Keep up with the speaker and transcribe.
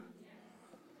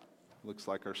Looks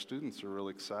like our students are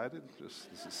really excited. This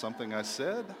is something I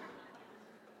said.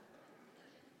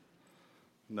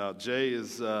 No, Jay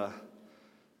is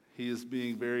he is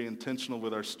being very intentional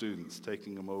with our students,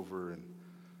 taking them over and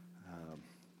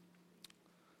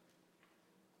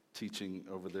teaching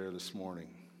over there this morning.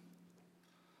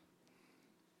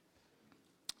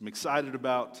 I'm excited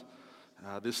about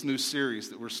this new series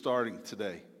that we're starting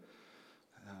today.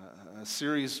 A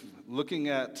series looking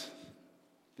at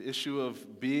the issue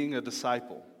of being a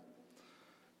disciple.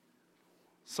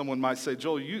 Someone might say,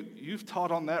 Joel, you've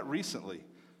taught on that recently.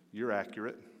 You're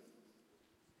accurate.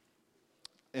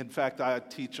 In fact, I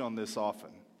teach on this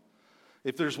often.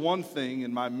 If there's one thing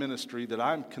in my ministry that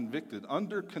I'm convicted,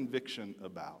 under conviction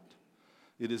about,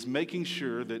 it is making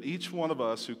sure that each one of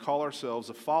us who call ourselves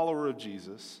a follower of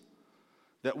Jesus,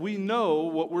 that we know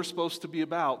what we're supposed to be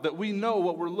about, that we know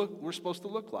what we're supposed to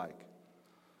look like.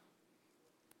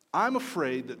 I'm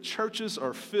afraid that churches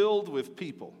are filled with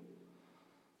people.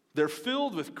 They're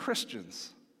filled with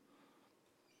Christians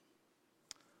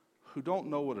who don't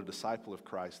know what a disciple of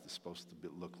Christ is supposed to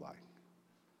look like.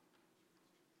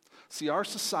 See, our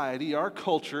society, our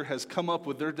culture has come up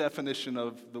with their definition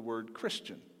of the word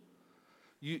Christian.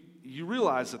 You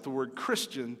realize that the word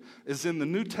Christian is in the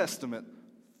New Testament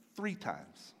 3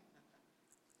 times.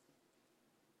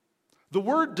 The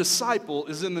word disciple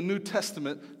is in the New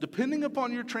Testament, depending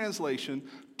upon your translation,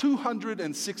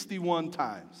 261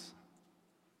 times.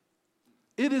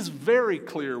 It is very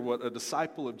clear what a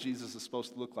disciple of Jesus is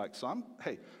supposed to look like. So I'm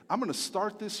going to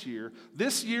start this year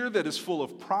that is full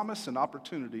of promise and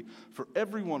opportunity for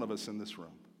every one of us in this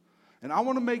room. And I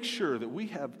want to make sure that we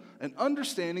have an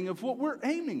understanding of what we're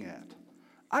aiming at.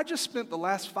 I just spent the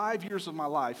last 5 years of my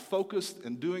life focused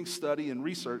and doing study and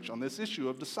research on this issue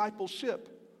of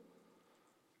discipleship.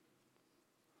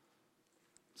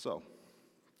 So,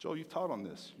 Joel, you taught on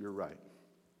this. You're right.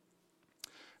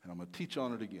 And I'm going to teach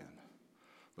on it again.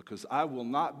 Because I will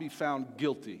not be found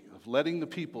guilty of letting the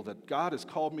people that God has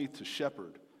called me to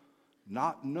shepherd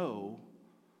not know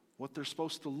what they're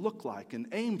supposed to look like and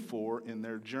aim for in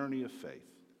their journey of faith.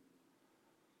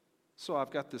 So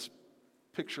I've got this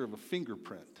picture of a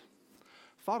fingerprint.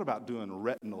 Thought about doing a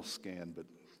retinal scan, but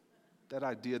that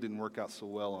idea didn't work out so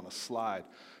well on a slide.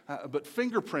 But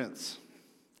fingerprints.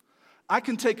 I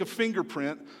can take a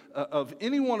fingerprint of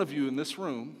any one of you in this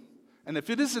room, and if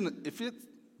it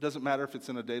doesn't matter if it's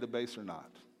in a database or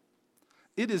not,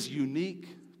 it is unique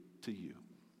to you.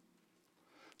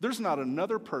 There's not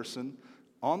another person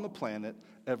on the planet,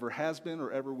 ever has been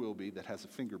or ever will be, that has a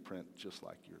fingerprint just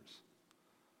like yours.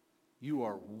 You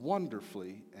are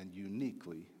wonderfully and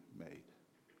uniquely made.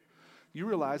 You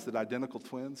realize that identical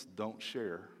twins don't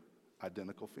share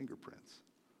identical fingerprints.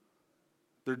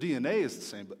 Their DNA is the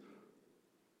same, but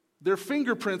their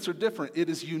fingerprints are different. It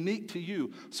is unique to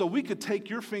you. So we could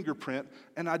take your fingerprint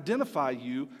and identify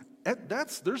you.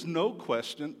 There's no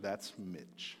question that's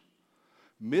Mitch.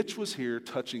 Mitch was here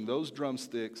touching those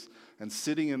drumsticks and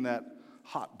sitting in that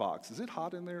hot box. Is it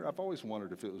hot in there? I've always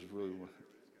wondered if it was really.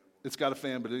 It's got a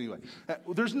fan, but anyway.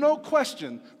 There's no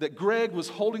question that Greg was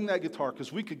holding that guitar,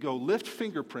 because we could go lift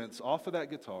fingerprints off of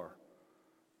that guitar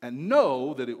and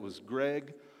know that it was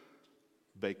Greg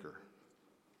Baker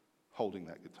holding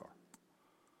that guitar.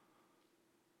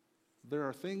 There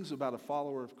are things about a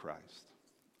follower of Christ,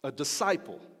 a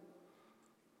disciple,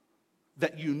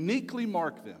 that uniquely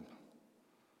mark them,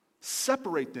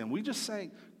 separate them. We just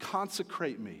sang,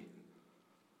 consecrate me.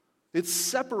 It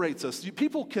separates us.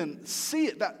 People can see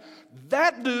it.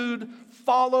 That dude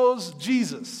follows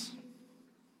Jesus.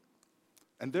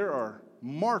 And there are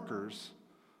markers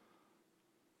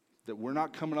that we're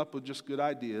not coming up with just good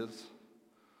ideas.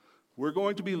 We're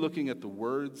going to be looking at the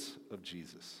words of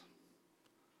Jesus.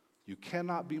 You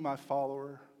cannot be my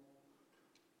follower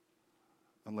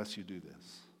unless you do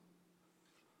this.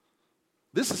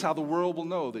 This is how the world will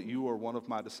know that you are one of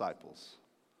my disciples,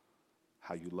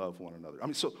 how you love one another.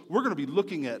 So we're going to be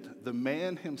looking at the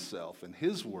man himself and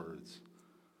his words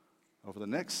over the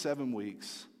next 7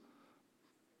 weeks,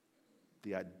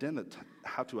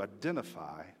 how to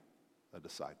identify a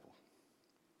disciple.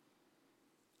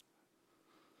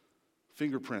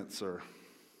 Fingerprints are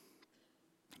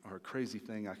a crazy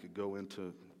thing. I could go into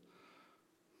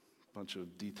a bunch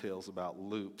of details about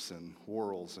loops and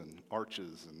whorls and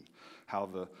arches and how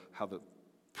the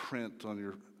print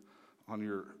on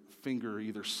your finger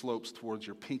either slopes towards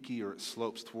your pinky or it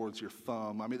slopes towards your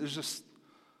thumb.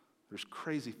 There's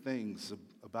crazy things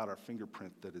about our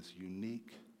fingerprint that is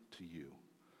unique to you.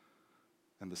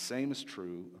 And the same is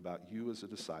true about you as a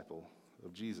disciple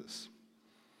of Jesus.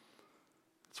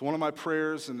 It's one of my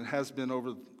prayers, and it has been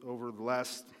over the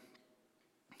last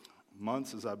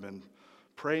months as I've been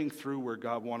praying through where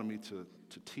God wanted me to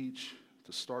teach,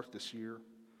 to start this year.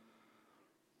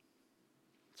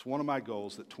 It's one of my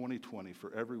goals that 2020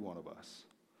 for every one of us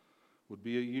would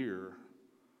be a year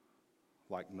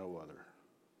like no other.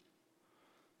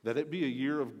 That it be a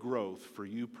year of growth for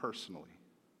you personally,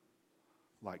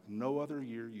 like no other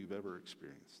year you've ever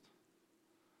experienced.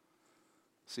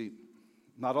 See,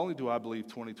 not only do I believe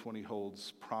 2020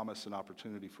 holds promise and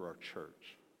opportunity for our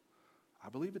church, I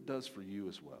believe it does for you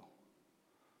as well.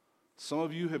 Some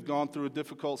of you have gone through a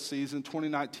difficult season.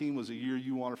 2019 was a year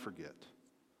you want to forget.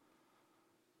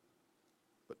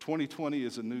 But 2020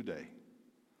 is a new day.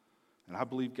 And I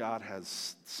believe God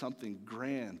has something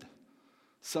grand,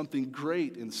 something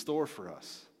great in store for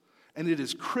us. And it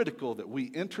is critical that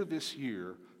we enter this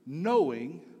year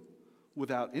knowing,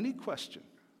 without any question,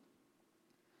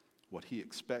 what he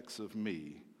expects of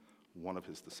me, one of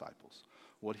his disciples.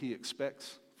 What he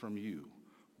expects from you,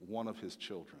 one of his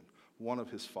children, one of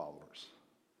his followers.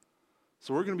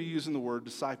 So we're going to be using the word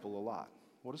disciple a lot.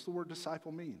 What does the word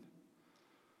disciple mean?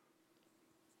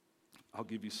 I'll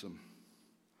give you some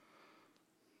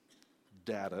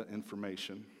data,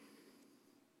 information.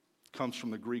 It comes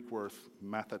from the Greek word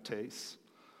mathetes.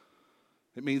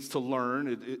 It means to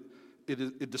learn.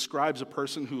 It describes a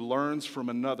person who learns from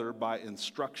another by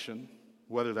instruction,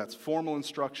 whether that's formal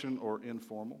instruction or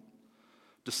informal.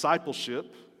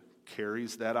 Discipleship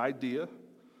carries that idea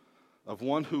of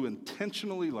one who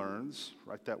intentionally learns,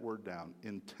 write that word down,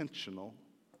 intentionally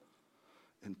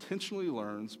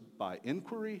learns by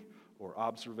inquiry or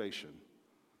observation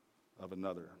of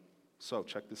another. So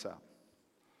check this out.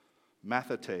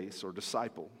 Mathetes, or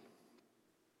disciple,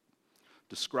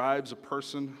 describes a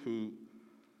person who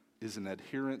is an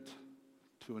adherent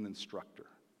to an instructor.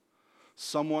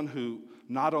 Someone who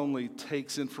not only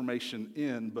takes information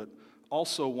in, but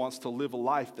also wants to live a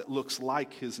life that looks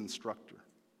like his instructor.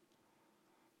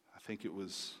 I think it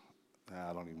was,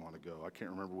 I don't even want to go. I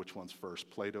can't remember which one's first,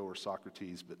 Plato or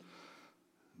Socrates, but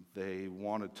they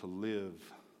wanted to look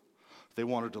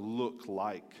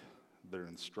like their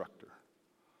instructor.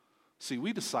 See,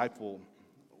 we disciple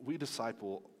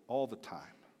all the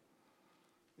time.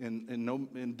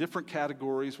 In different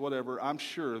categories, whatever. I'm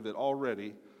sure that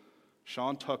already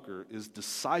Sean Tucker is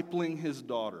discipling his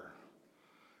daughter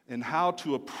in how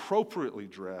to appropriately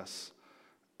dress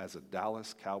as a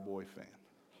Dallas Cowboy fan.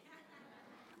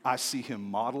 I see him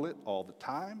model it all the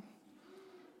time.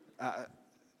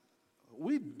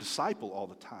 We disciple all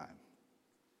the time.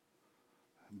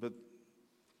 But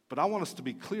I want us to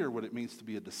be clear what it means to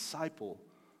be a disciple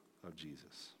of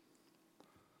Jesus.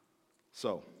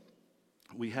 So,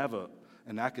 we have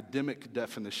an academic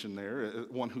definition there,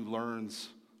 one who learns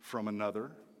from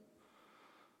another.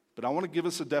 But I want to give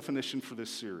us a definition for this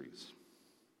series.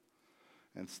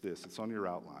 And it's this, it's on your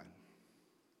outline.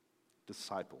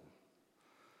 Disciple.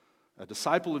 A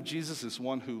disciple of Jesus is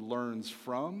one who learns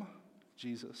from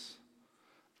Jesus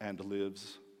and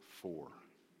lives for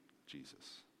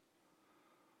Jesus.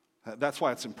 That's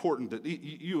why it's important that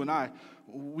you and I,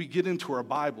 we get into our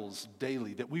Bibles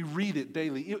daily, that we read it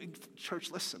daily. Church,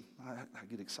 listen, I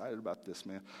get excited about this,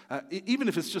 man. Even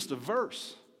if it's just a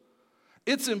verse,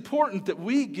 it's important that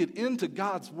we get into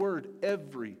God's Word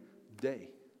every day.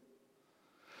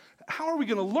 How are we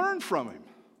going to learn from Him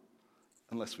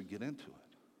unless we get into it?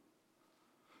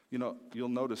 You know, you'll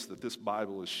notice that this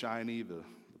Bible is shiny. The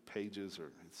pages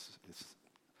are,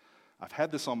 I've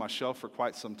had this on my shelf for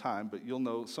quite some time, but you'll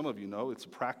know, some of you know, it's a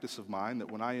practice of mine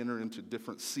that when I enter into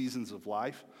different seasons of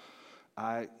life,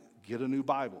 I get a new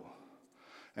Bible.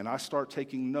 And I start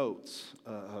taking notes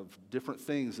of different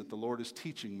things that the Lord is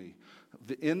teaching me.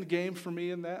 The end game for me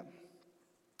in that,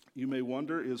 you may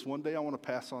wonder, is one day I want to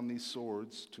pass on these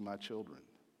swords to my children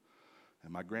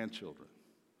and my grandchildren.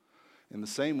 In the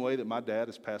same way that my dad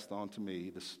has passed on to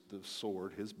me the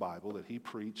sword, his Bible, that he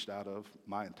preached out of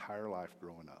my entire life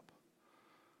growing up.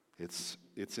 It's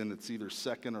in its either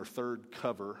second or third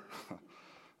cover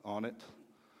on it,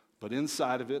 but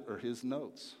inside of it are his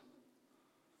notes,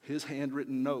 his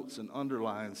handwritten notes and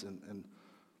underlines, and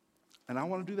I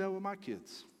want to do that with my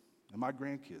kids and my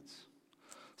grandkids.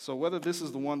 So whether this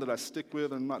is the one that I stick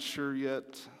with, I'm not sure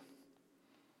yet,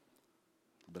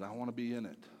 but I want to be in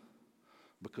it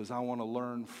because I want to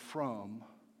learn from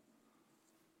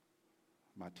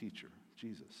my teacher,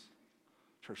 Jesus.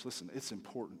 Church, listen, it's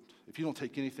important. If you don't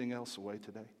take anything else away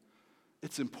today,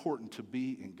 it's important to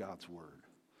be in God's Word.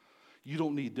 You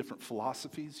don't need different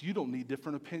philosophies. You don't need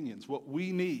different opinions. What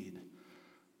we need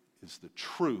is the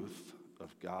truth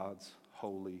of God's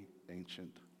holy,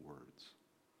 ancient words.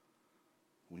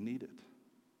 We need it.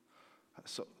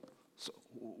 So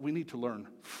we need to learn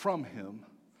from Him,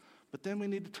 But then we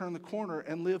need to turn the corner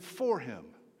and live for him.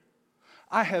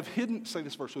 I have hidden, say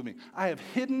this verse with me, I have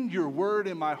hidden your word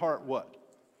in my heart, what?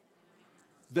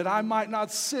 That I might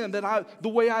not sin, that the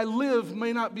way I live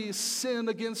may not be sin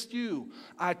against you.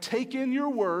 I take in your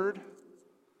word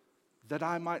that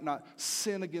I might not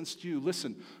sin against you.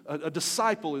 Listen, a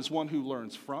disciple is one who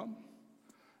learns from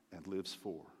and lives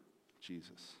for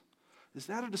Jesus. Is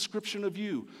that a description of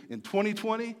you in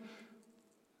 2020?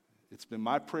 It's been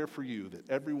my prayer for you that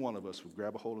every one of us would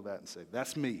grab a hold of that and say,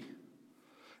 that's me.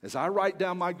 As I write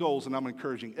down my goals, and I'm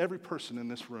encouraging every person in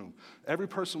this room, every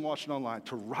person watching online,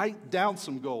 to write down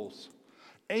some goals.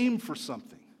 Aim for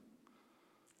something.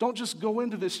 Don't just go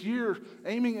into this year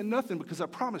aiming at nothing, because I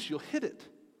promise you'll hit it.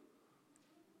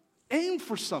 Aim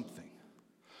for something.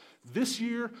 This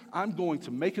year, I'm going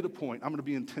to make it a point. I'm going to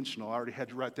be intentional. I already had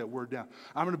you write that word down.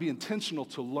 I'm going to be intentional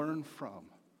to learn from.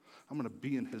 I'm going to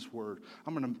be in his word.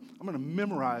 I'm going to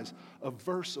memorize a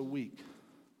verse a week.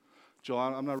 Joel,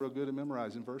 I'm not real good at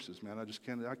memorizing verses, man.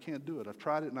 I can't do it. I've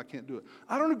tried it and I can't do it.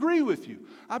 I don't agree with you.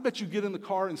 I bet you get in the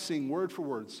car and sing word for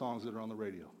word songs that are on the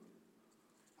radio.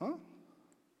 Huh?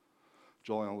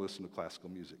 Joel, I don't listen to classical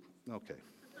music. Okay.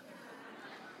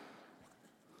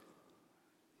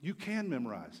 You can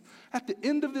memorize. At the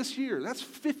end of this year, that's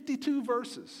 52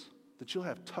 verses that you'll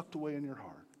have tucked away in your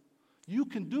heart. You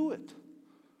can do it.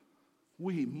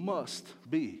 We must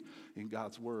be in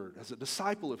God's word. As a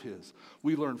disciple of his,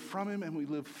 we learn from him and we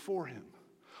live for him.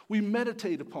 We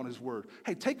meditate upon his word.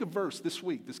 Hey, take a verse this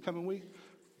coming week.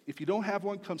 If you don't have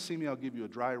one, come see me. I'll give you a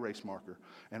dry erase marker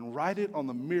and write it on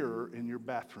the mirror in your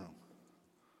bathroom.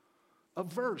 A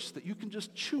verse that you can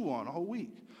just chew on all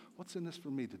week. What's in this for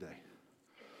me today?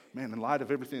 Man, in light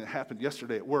of everything that happened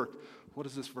yesterday at work, what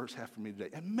does this verse have for me today?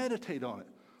 And meditate on it.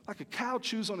 Like a cow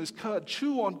chews on his cud,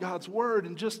 chew on God's word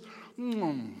and just,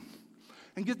 and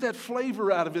get that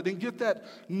flavor out of it and get that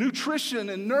nutrition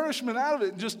and nourishment out of it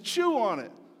and just chew on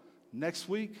it. Next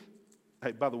week,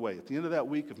 hey, by the way, at the end of that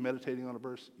week of meditating on a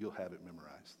verse, you'll have it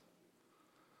memorized.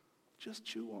 Just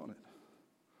chew on it.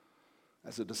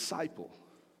 As a disciple,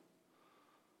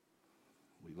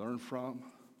 we learn from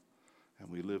and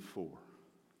we live for.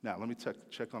 Now, let me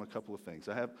check on a couple of things.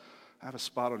 I have a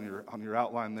spot on your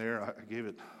outline there. I gave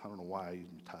it, I don't know why I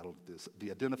even titled this,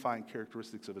 The Identifying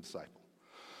Characteristics of a Disciple.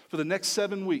 For the next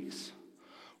 7 weeks,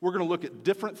 we're going to look at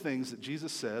different things that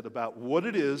Jesus said about what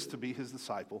it is to be his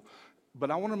disciple. But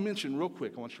I want to mention real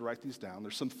quick, I want you to write these down.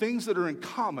 There's some things that are in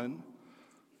common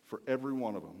for every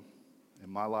one of them in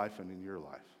my life and in your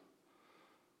life.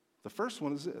 The first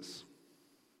one is this.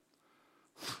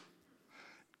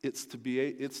 It's to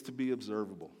be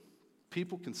observable.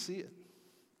 People can see it.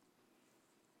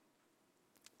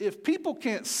 If people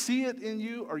can't see it in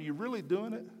you, are you really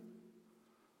doing it?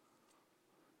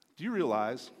 Do you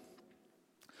realize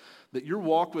that your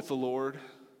walk with the Lord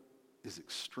is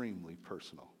extremely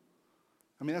personal?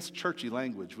 I mean, that's churchy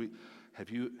language. Have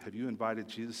you invited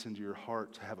Jesus into your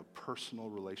heart to have a personal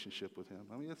relationship with him?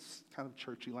 I mean, that's kind of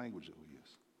churchy language that we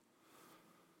use.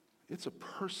 It's a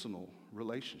personal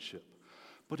relationship,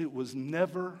 but it was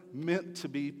never meant to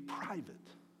be private.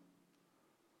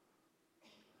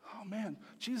 Oh man,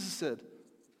 Jesus said,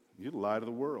 you're the light of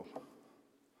the world.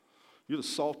 You're the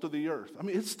salt of the earth. I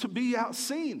mean, it's to be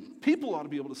outseen. People ought to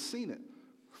be able to see it.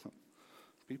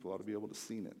 People ought to be able to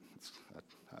see it.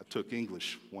 I took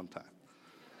English one time.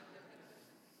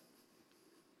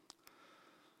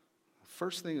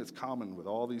 First thing that's common with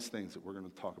all these things that we're going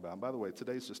to talk about, and by the way,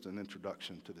 today's just an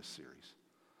introduction to this series,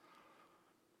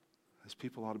 is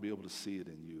people ought to be able to see it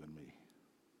in you and me.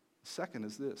 The second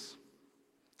is this.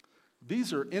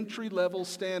 These are entry-level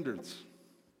standards.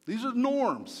 These are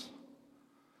norms.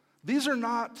 These are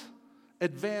not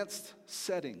advanced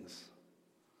settings.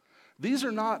 These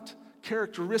are not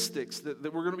characteristics that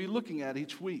we're going to be looking at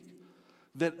each week.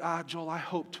 That, Joel, I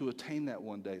hope to attain that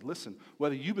one day. Listen,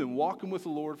 whether you've been walking with the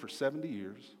Lord for 70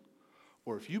 years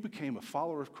or if you became a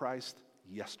follower of Christ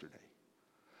yesterday,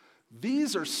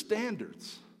 these are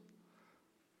standards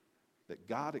that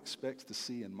God expects to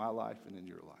see in my life and in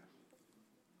your life.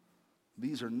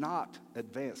 These are not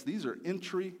advanced. These are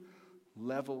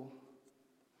entry-level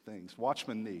things.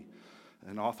 Watchman Nee,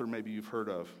 an author maybe you've heard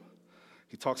of,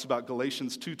 he talks about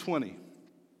Galatians 2:20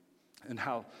 and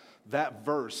how that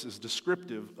verse is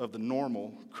descriptive of the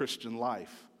normal Christian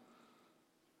life.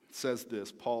 It says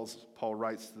this, Paul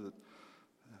writes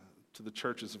to the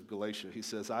churches of Galatia, he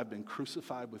says, I've been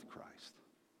crucified with Christ.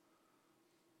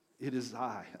 It is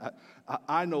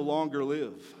I no longer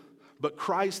live, but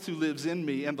Christ who lives in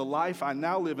me, and the life I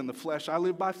now live in the flesh, I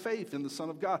live by faith in the Son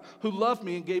of God, who loved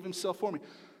me and gave himself for me.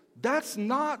 That's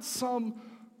not some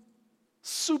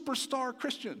superstar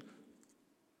Christian.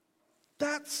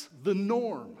 That's the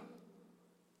norm.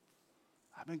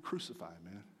 I've been crucified,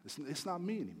 man. It's not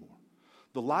me anymore.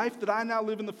 The life that I now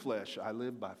live in the flesh, I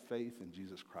live by faith in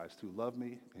Jesus Christ, who loved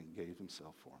me and gave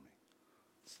himself for me.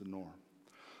 It's the norm.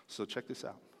 So check this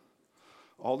out.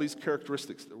 All these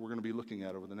characteristics that we're going to be looking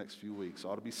at over the next few weeks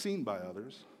ought to be seen by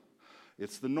others.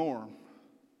 It's the norm.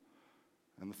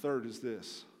 And the third is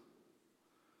this.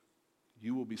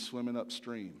 You will be swimming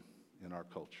upstream in our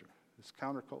culture. It's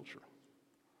counterculture.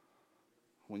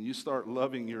 When you start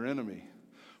loving your enemy,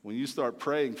 when you start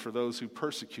praying for those who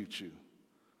persecute you,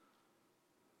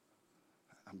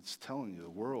 I'm just telling you, the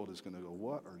world is going to go,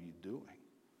 what are you doing?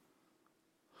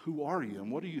 Who are you and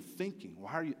what are you thinking?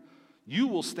 Why are you? You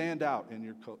will stand out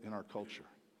in our culture.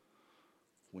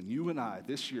 When you and I,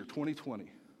 this year,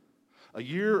 2020, a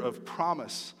year of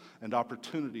promise and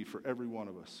opportunity for every one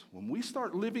of us, when we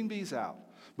start living these out,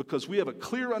 because we have a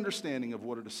clear understanding of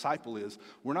what a disciple is,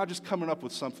 we're not just coming up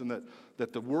with something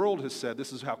that the world has said,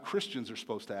 this is how Christians are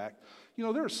supposed to act. You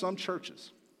know, there are some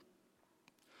churches.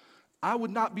 I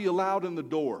would not be allowed in the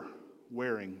door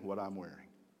wearing what I'm wearing.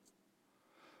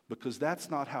 Because that's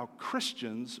not how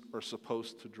Christians are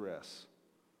supposed to dress.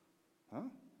 Huh?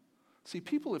 See,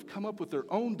 people have come up with their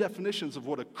own definitions of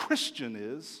what a Christian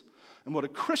is and what a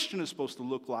Christian is supposed to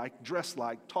look like, dress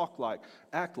like, talk like,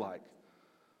 act like.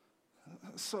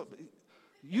 So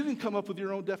you can come up with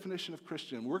your own definition of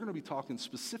Christian. We're going to be talking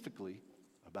specifically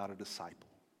about a disciple.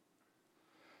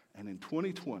 And in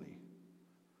 2020,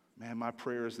 man, my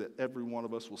prayer is that every one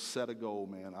of us will set a goal,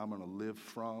 man. I'm going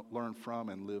to learn from,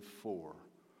 and live for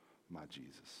my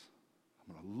Jesus.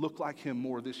 I'm going to look like him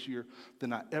more this year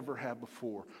than I ever have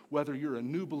before. Whether you're a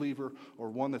new believer or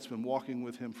one that's been walking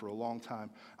with him for a long time,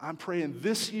 I'm praying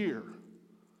this year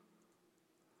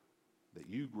that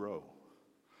you grow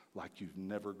like you've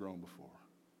never grown before.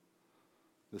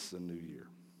 This is a new year.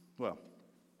 Well,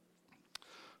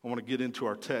 I want to get into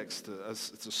our text.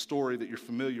 It's a story that you're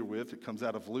familiar with. It comes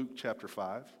out of Luke chapter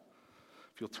 5.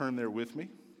 If you'll turn there with me.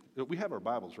 We have our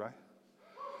Bibles, right?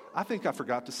 I think I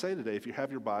forgot to say today, if you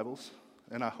have your Bibles,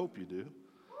 and I hope you do,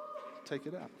 take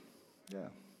it out. Yeah.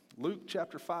 Luke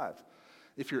chapter 5.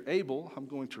 If you're able, I'm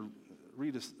going to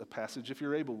read a passage. If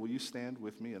you're able, will you stand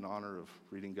with me in honor of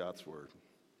reading God's word?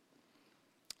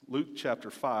 Luke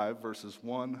chapter 5, verses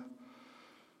 1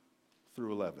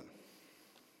 through 11.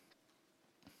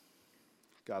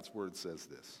 God's word says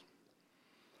this.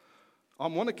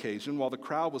 On one occasion, while the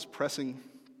crowd was pressing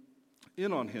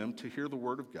in on him to hear the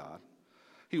word of God,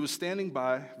 he was standing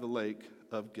by the lake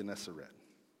of Gennesaret.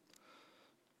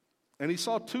 And he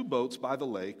saw two boats by the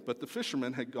lake, but the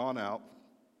fishermen had gone out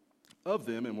of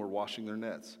them and were washing their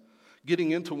nets.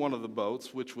 Getting into one of the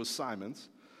boats, which was Simon's,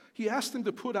 he asked him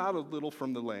to put out a little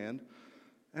from the land,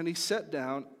 and he sat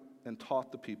down and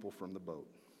taught the people from the boat.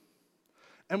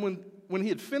 And when he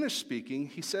had finished speaking,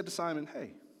 he said to Simon,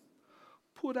 "Hey,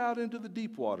 put out into the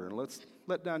deep water and let's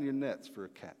let down your nets for a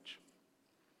catch."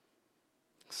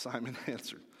 Simon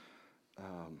answered,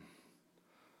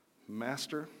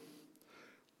 "Master,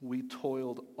 we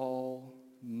toiled all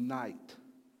night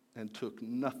and took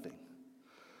nothing.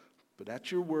 But at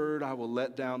your word, I will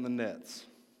let down the nets."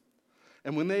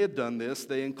 And when they had done this,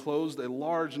 they enclosed a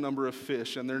large number of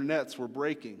fish, and their nets were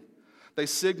breaking. They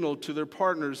signaled to their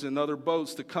partners in other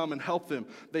boats to come and help them.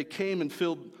 They came and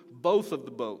filled both of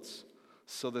the boats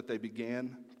so that they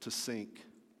began to sink.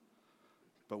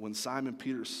 But when Simon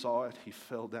Peter saw it, he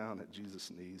fell down at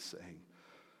Jesus' knees, saying,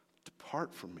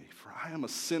 "Depart from me, for I am a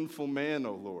sinful man,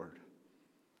 O Lord."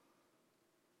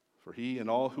 For he and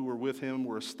all who were with him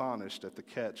were astonished at the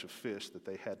catch of fish that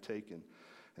they had taken.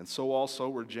 And so also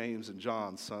were James and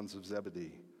John, sons of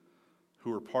Zebedee,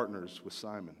 who were partners with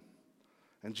Simon.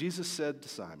 And Jesus said to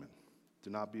Simon, "Do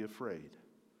not be afraid.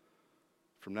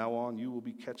 From now on you will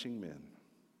be catching men."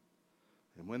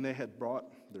 And when they had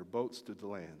brought their boats to the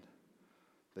land,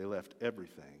 they left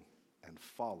everything and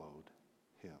followed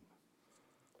him.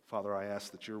 Father, I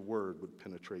ask that your word would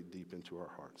penetrate deep into our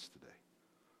hearts today.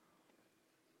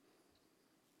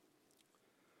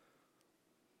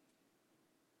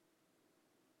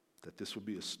 That this would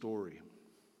be a story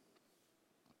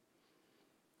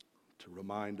to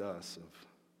remind us of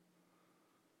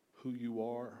who you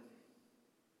are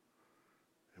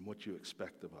and what you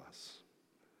expect of us.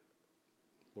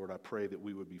 Lord, I pray that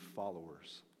we would be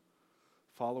followers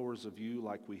of you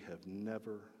like we have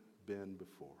never been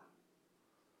before.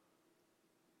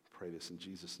 Pray this in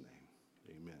Jesus' name.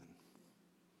 Amen.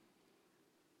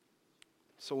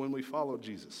 So when we follow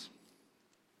Jesus,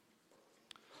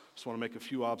 I just want to make a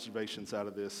few observations out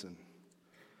of this in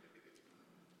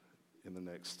the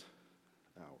next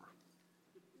hour.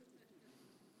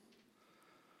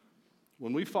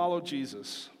 When we follow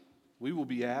Jesus, we will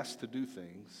be asked to do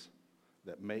things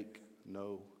that make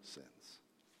no sense.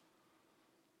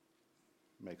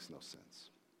 Makes no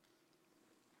sense.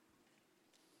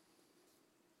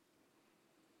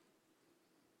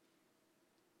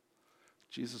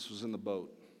 Jesus was in the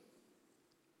boat,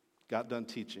 got done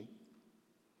teaching.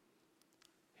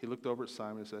 He looked over at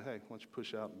Simon and said, hey, why don't you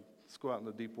push out and let's go out in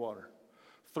the deep water.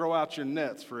 Throw out your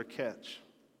nets for a catch.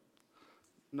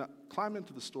 Now, climb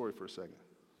into the story for a second.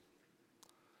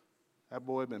 That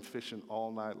boy had been fishing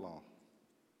all night long.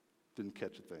 Didn't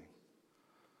catch a thing.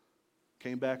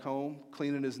 Came back home,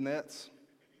 cleaning his nets,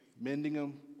 mending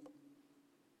them.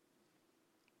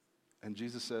 And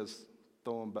Jesus says,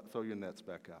 throw your nets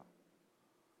back out.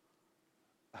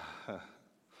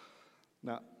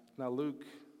 Now Luke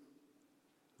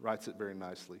writes it very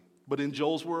nicely. But in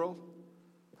Joel's world,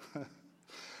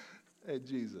 hey,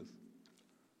 Jesus.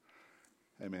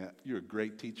 Hey, man, you're a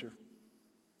great teacher.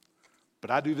 But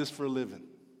I do this for a living.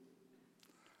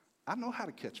 I know how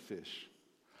to catch fish.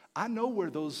 I know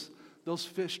where those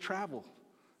fish travel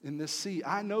in this sea.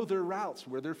 I know their routes,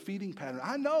 where their feeding pattern.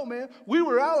 I know, man. We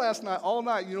were out last night, all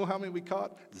night. You know how many we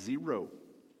caught? 0.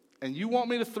 And you want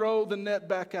me to throw the net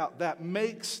back out? That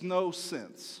makes no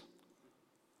sense.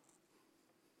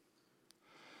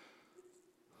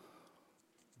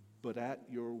 But at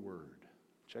your word,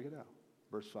 check it out,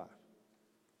 verse 5.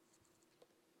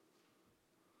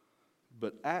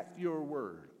 But at your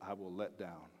word, I will let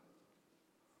down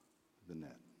the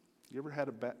net. You ever had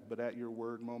a but at your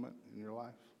word moment in your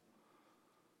life?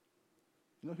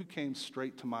 You know who came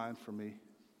straight to mind for me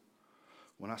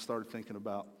when I started thinking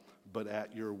about but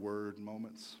at your word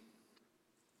moments?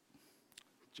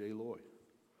 Jay Lloyd.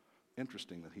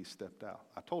 Interesting that he stepped out.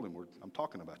 I told him, I'm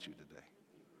talking about you today.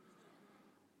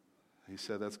 He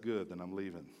said, that's good, then I'm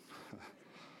leaving.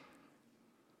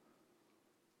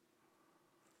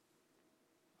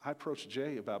 I approached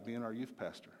Jay about being our youth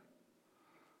pastor.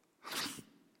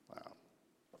 Wow.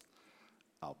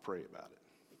 I'll pray about it.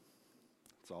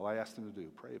 That's all I asked him to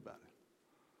do, pray about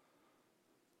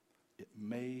it. It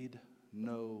made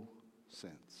no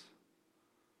sense.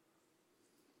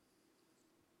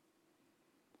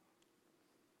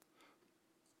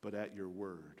 But at your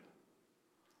word,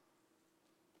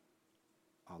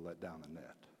 I'll let down the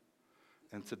net.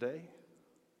 And today,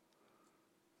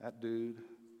 that dude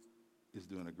is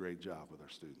doing a great job with our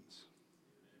students.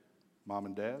 Mom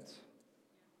and dads,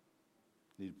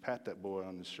 you need to pat that boy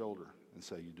on his shoulder and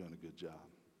say, you're doing a good job.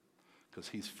 Because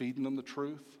he's feeding them the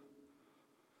truth.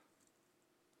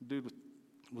 Dude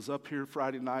was up here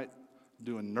Friday night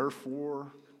doing Nerf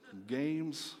war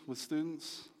games with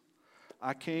students.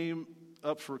 Catherine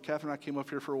and I came up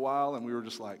here for a while, and we were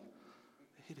just like,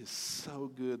 it is so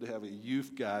good to have a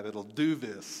youth guy that'll do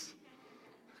this.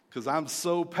 Because I'm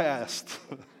so past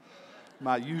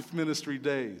my youth ministry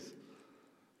days.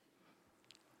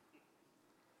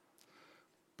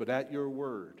 But at your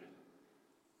word,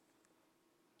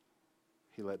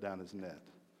 he let down his net.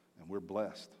 And we're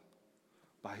blessed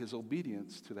by his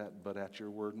obedience to that but at your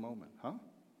word moment. Huh?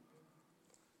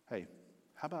 Hey,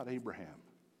 how about Abraham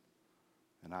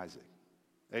and Isaac?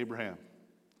 Abraham,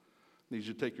 need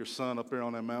you to take your son up there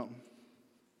on that mountain,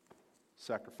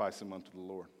 sacrifice him unto the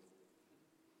Lord.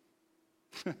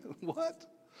 What?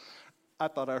 I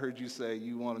thought I heard you say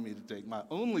you wanted me to take my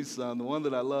only son, the one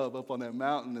that I love, up on that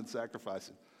mountain and sacrifice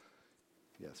him.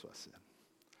 Yeah, that's what I said.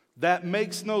 That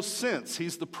makes no sense.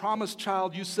 He's the promised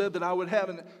child you said that I would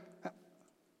have.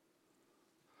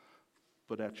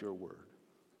 But at your word,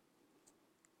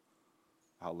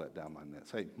 I'll let down my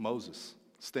nets. Hey, Moses,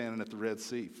 standing at the Red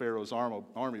Sea, Pharaoh's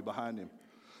army behind him.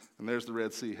 And there's the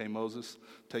Red Sea. Hey, Moses,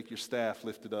 take your staff,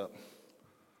 lift it up.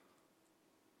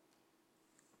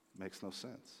 Makes no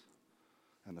sense.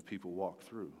 And the people walk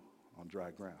through on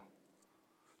dry ground.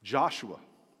 Joshua,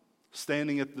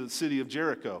 standing at the city of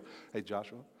Jericho. Hey,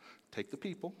 Joshua, take the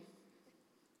people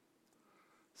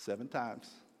 7 times.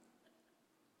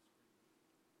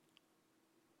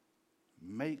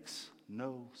 Makes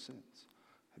no sense.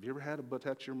 Have you ever had a but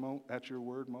at your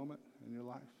word moment in your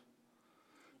life?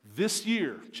 This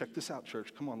year, check this out,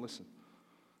 church. Come on, listen.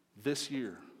 This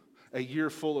year, a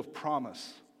year full of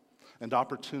promise and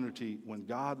opportunity when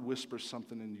God whispers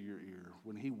something into your ear,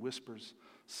 when he whispers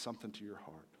something to your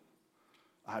heart.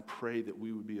 I pray that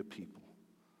we would be a people.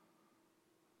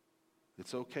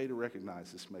 It's okay to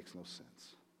recognize this makes no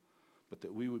sense, but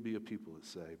that we would be a people that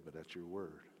say, but at your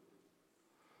word,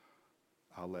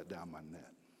 I'll let down my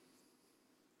net.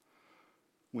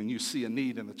 When you see a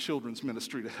need in the children's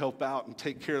ministry to help out and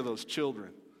take care of those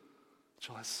children,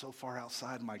 Joel, that's so far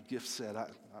outside my gift set. It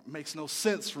makes no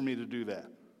sense for me to do that.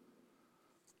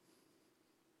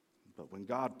 But when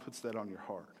God puts that on your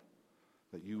heart,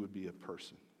 that you would be a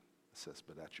person that says,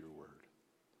 but that's your word.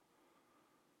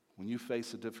 When you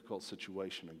face a difficult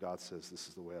situation and God says, this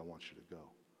is the way I want you to go,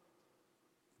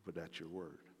 but that's your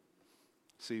word.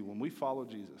 See, when we follow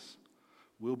Jesus,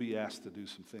 we'll be asked to do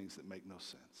some things that make no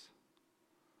sense.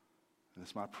 And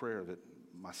it's my prayer that,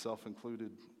 myself included,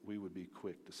 we would be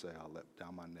quick to say, I'll let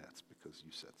down my nets because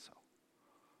you said so.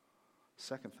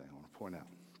 Second thing I want to point out.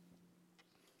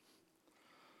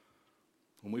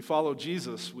 When we follow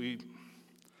Jesus,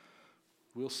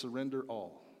 we'll surrender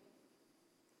all.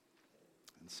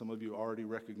 And some of you already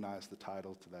recognize the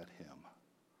title to that hymn.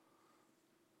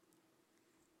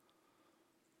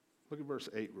 Look at verse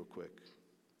 8 real quick.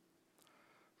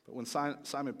 But when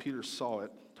Simon Peter saw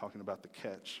it, talking about the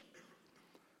catch,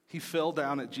 he fell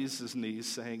down at Jesus' knees,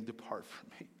 saying, depart from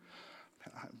me.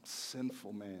 I'm a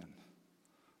sinful man,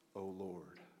 O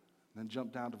Lord. And then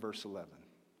jump down to verse 11.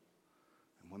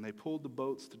 And when they pulled the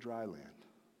boats to dry land,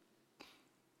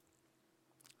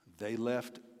 they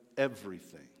left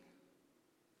everything.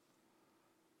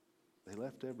 They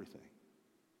left everything.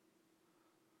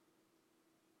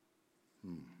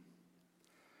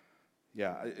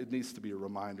 Yeah, it needs to be a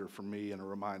reminder for me and a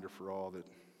reminder for all that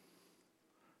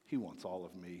he wants all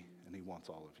of me and he wants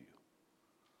all of you.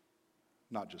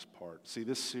 Not just part. See,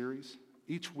 this series,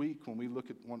 each week when we look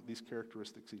at one of these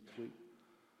characteristics each week,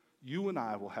 you and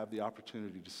I will have the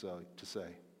opportunity to say,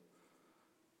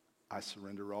 I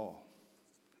surrender all,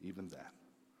 even that.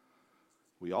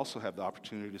 We also have the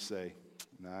opportunity to say,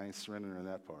 no, I ain't surrendering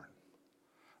that part.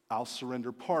 I'll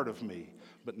surrender part of me,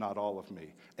 but not all of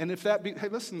me. And if that be, hey,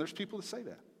 listen, there's people that say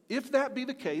that. If that be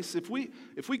the case, if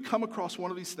we come across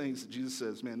one of these things that Jesus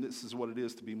says, man, this is what it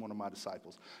is to be one of my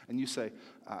disciples, and you say,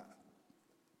 I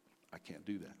can't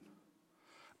do that.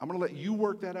 I'm going to let you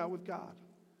work that out with God.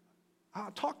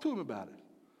 I'll talk to him about it.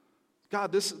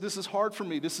 God, this is hard for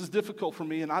me. This is difficult for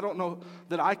me, and I don't know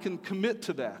that I can commit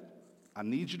to that. I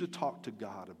need you to talk to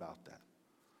God about that.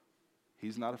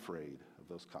 He's not afraid of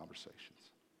those conversations.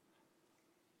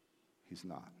 He's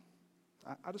not.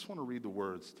 I just want to read the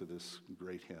words to this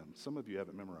great hymn. Some of you have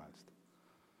it memorized.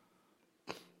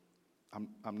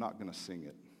 I'm not going to sing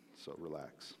it, so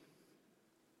relax.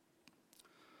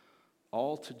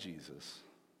 All to Jesus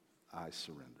I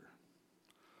surrender.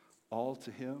 All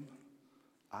to him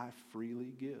I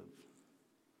freely give.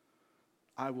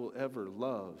 I will ever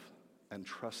love and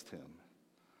trust him.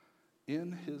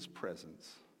 In his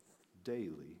presence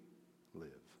daily live.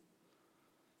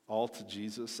 All to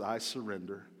Jesus I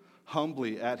surrender.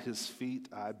 Humbly at his feet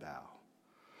I bow.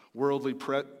 Worldly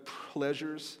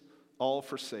pleasures all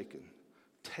forsaken.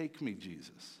 Take me,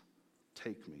 Jesus.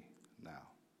 Take me now.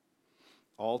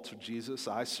 All to Jesus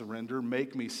I surrender.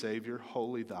 Make me, Savior,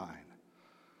 wholly thine.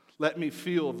 Let me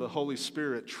feel the Holy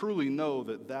Spirit. Truly know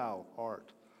that thou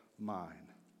art mine.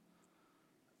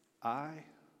 I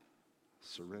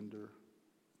surrender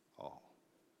all.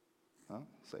 Huh?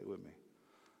 Say it with me.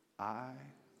 I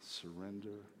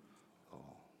surrender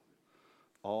all.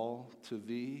 All to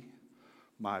thee,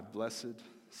 my blessed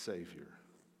Savior.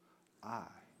 I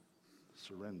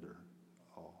surrender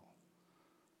all.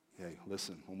 Hey,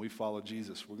 listen, when we follow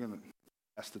Jesus, we're going to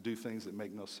have to do things that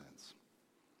make no sense.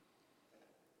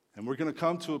 And we're going to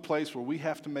come to a place where we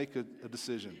have to make a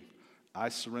decision. I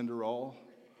surrender all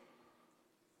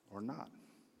or not.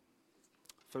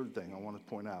 Third thing I want to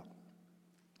point out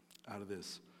of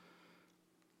this.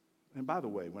 And by the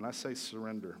way, when I say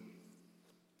surrender,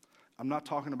 I'm not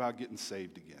talking about getting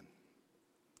saved again.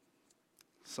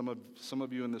 Some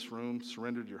of you in this room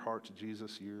surrendered your heart to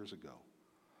Jesus years ago.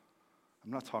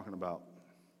 I'm not talking about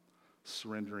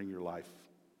surrendering your life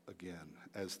again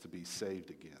as to be saved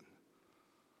again.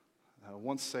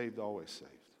 Once saved, always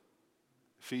saved.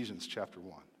 Ephesians chapter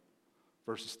 1,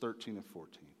 verses 13 and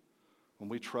 14. When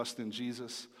we trust in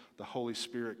Jesus, the Holy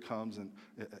Spirit comes and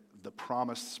the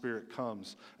promised Spirit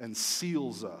comes and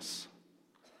seals us.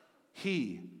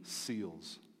 He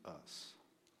seals us.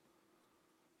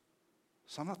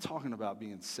 So I'm not talking about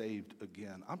being saved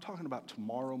again. I'm talking about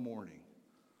tomorrow morning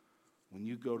when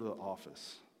you go to the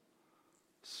office,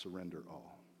 surrender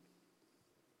all.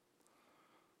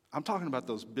 I'm talking about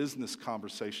those business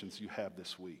conversations you have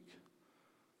this week.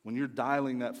 When you're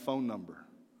dialing that phone number,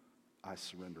 I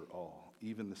surrender all,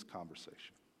 even this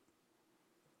conversation.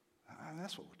 And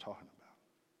that's what we're talking about.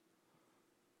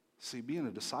 See, being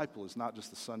a disciple is not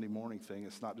just a Sunday morning thing.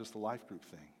 It's not just a life group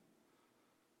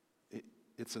thing.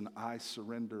 It's an I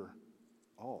surrender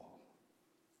all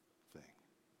thing.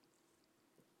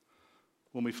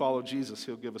 When we follow Jesus,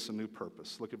 he'll give us a new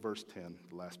purpose. Look at verse 10,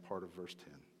 the last part of verse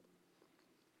 10.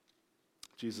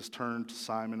 Jesus turned to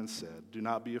Simon and said, do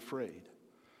not be afraid,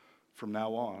 From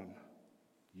now on,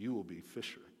 you will be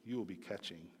fisher. You will be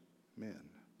catching men.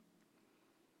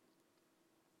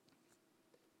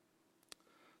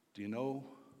 Do you know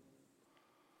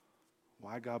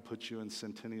why God put you in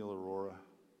Centennial Aurora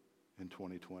in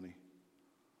 2020?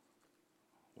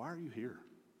 Why are you here?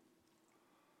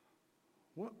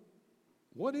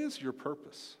 What is your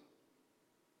purpose?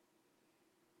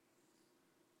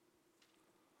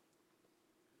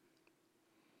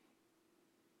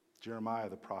 Jeremiah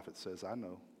the prophet says, I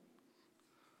know.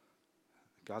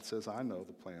 God says, I know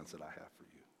the plans that I have for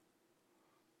you.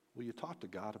 Will you talk to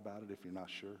God about it if you're not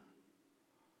sure?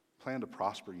 Plan to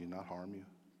prosper you, not harm you.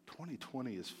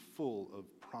 2020 is full of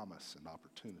promise and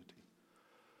opportunity.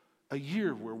 A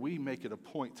year where we make it a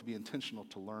point to be intentional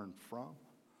to learn from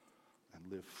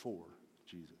and live for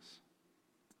Jesus.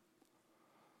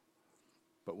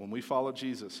 But when we follow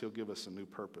Jesus, he'll give us a new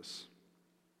purpose.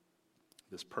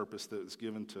 This purpose that is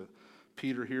given to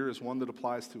Peter here is one that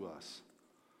applies to us.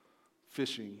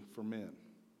 Fishing for men.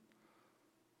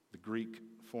 The Greek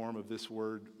form of this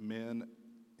word, men,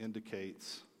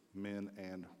 indicates men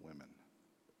and women.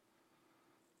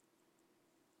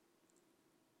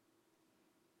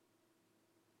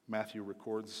 Matthew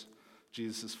records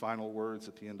Jesus' final words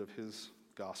at the end of his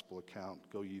gospel account,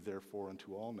 "Go ye therefore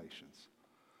into all nations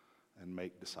and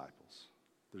make disciples."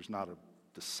 There's not a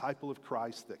disciple of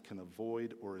Christ that can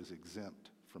avoid or is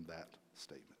exempt from that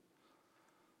statement.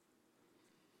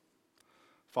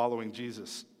 Following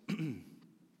Jesus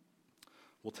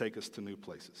will take us to new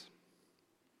places.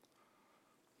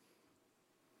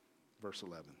 Verse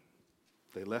 11.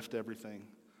 They left everything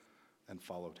and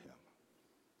followed him.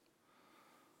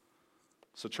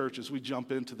 So, church, as we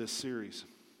jump into this series,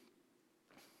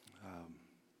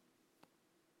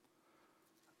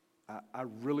 I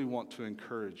really want to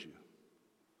encourage you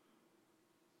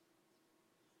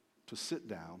to sit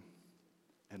down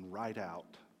and write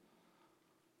out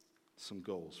some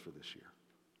goals for this year,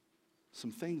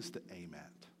 some things to aim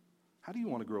at. How do you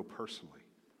want to grow personally?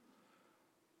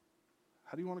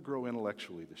 How do you want to grow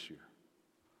intellectually this year?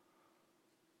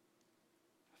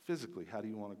 Physically, how do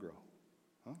you want to grow?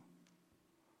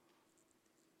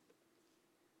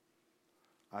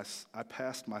 I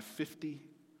passed my 50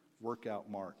 workout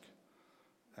mark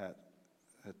at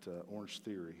Orange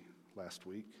Theory last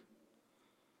week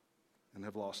and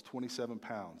have lost 27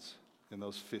 pounds in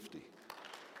those 50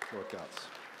 workouts.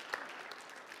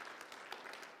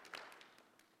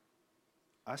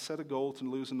 I set a goal to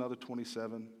lose another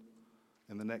 27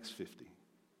 in the next 50.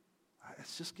 It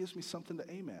just gives me something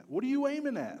to aim at. What are you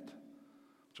aiming at?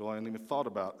 Joel, I hadn't even thought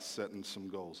about setting some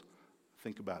goals.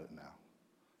 Think about it now.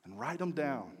 And write them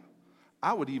down.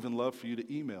 I would even love for you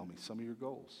to email me some of your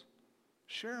goals.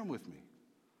 Share them with me.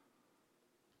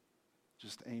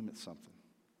 Just aim at something.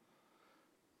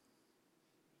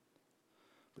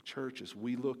 But church, as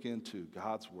we look into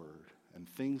God's word and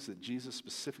things that Jesus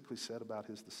specifically said about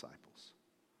his disciples,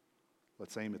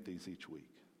 let's aim at these each week.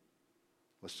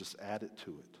 Let's just add it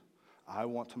to it. I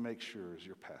want to make sure as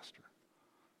your pastor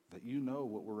that you know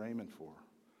what we're aiming for.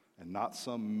 And not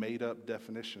some made-up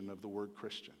definition of the word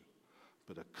Christian,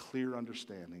 but a clear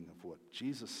understanding of what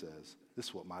Jesus says, this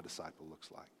is what my disciple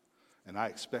looks like. And I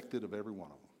expect it of every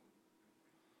one of them.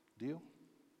 Deal?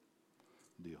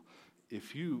 Deal.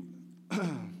 If you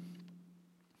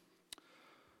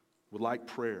would like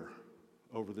prayer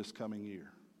over this coming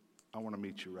year, I want to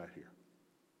meet you right here.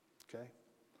 Okay?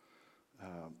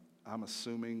 I'm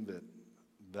assuming that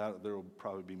there will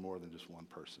probably be more than just one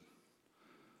person.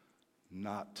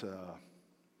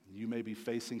 You may be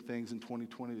facing things in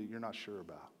 2020 that you're not sure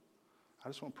about. I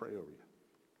just want to pray over you.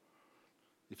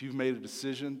 If you've made a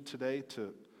decision today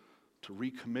to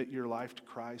recommit your life to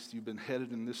Christ, you've been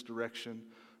headed in this direction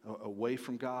away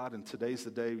from God, and today's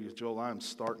the day, Joel, I'm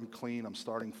starting clean, I'm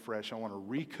starting fresh. I want to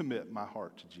recommit my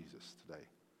heart to Jesus today.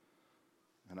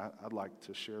 And I'd like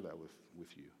to share that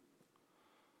with you.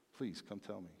 Please come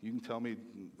tell me. You can tell me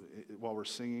while we're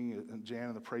singing, and Jan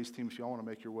and the praise team, if y'all want to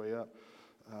make your way up.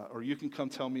 Or you can come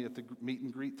tell me at the meet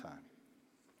and greet time.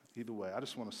 Either way, I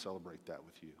just want to celebrate that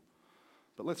with you.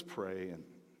 But let's pray, and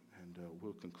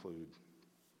we'll conclude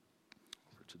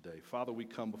for today. Father, we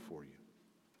come before you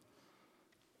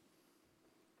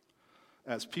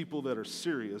as people that are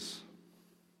serious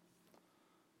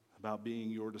about being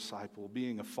your disciple,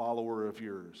 being a follower of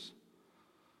yours.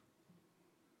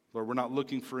 Lord, we're not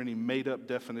looking for any made-up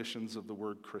definitions of the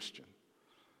word Christian.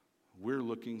 We're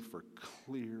looking for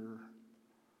clear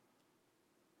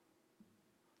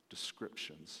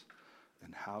descriptions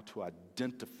and how to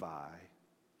identify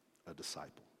a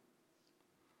disciple.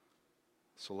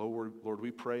 So, Lord,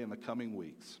 we pray in the coming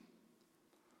weeks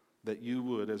that you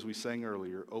would, as we sang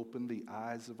earlier, open the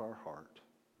eyes of our heart,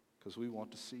 because we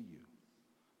want to see you,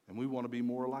 and we want to be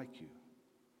more like you.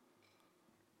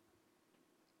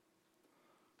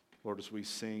 Lord, as we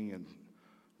sing in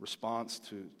response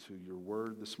to your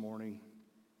word this morning,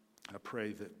 I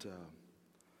pray that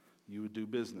you would do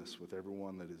business with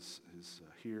everyone that is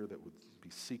here that would be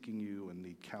seeking you and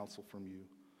need counsel from you.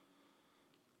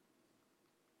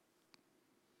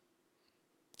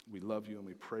 We love you and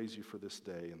we praise you for this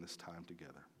day and this time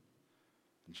together.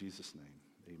 In Jesus' name,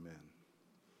 amen.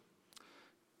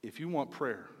 If you want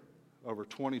prayer over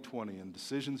 2020 and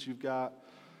decisions you've got,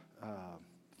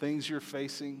 things you're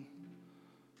facing,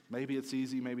 maybe it's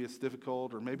easy, maybe it's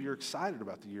difficult, or maybe you're excited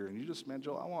about the year and you just, man,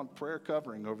 Joel, I want prayer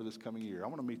covering over this coming year. I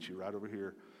want to meet you right over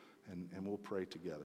here and we'll pray together.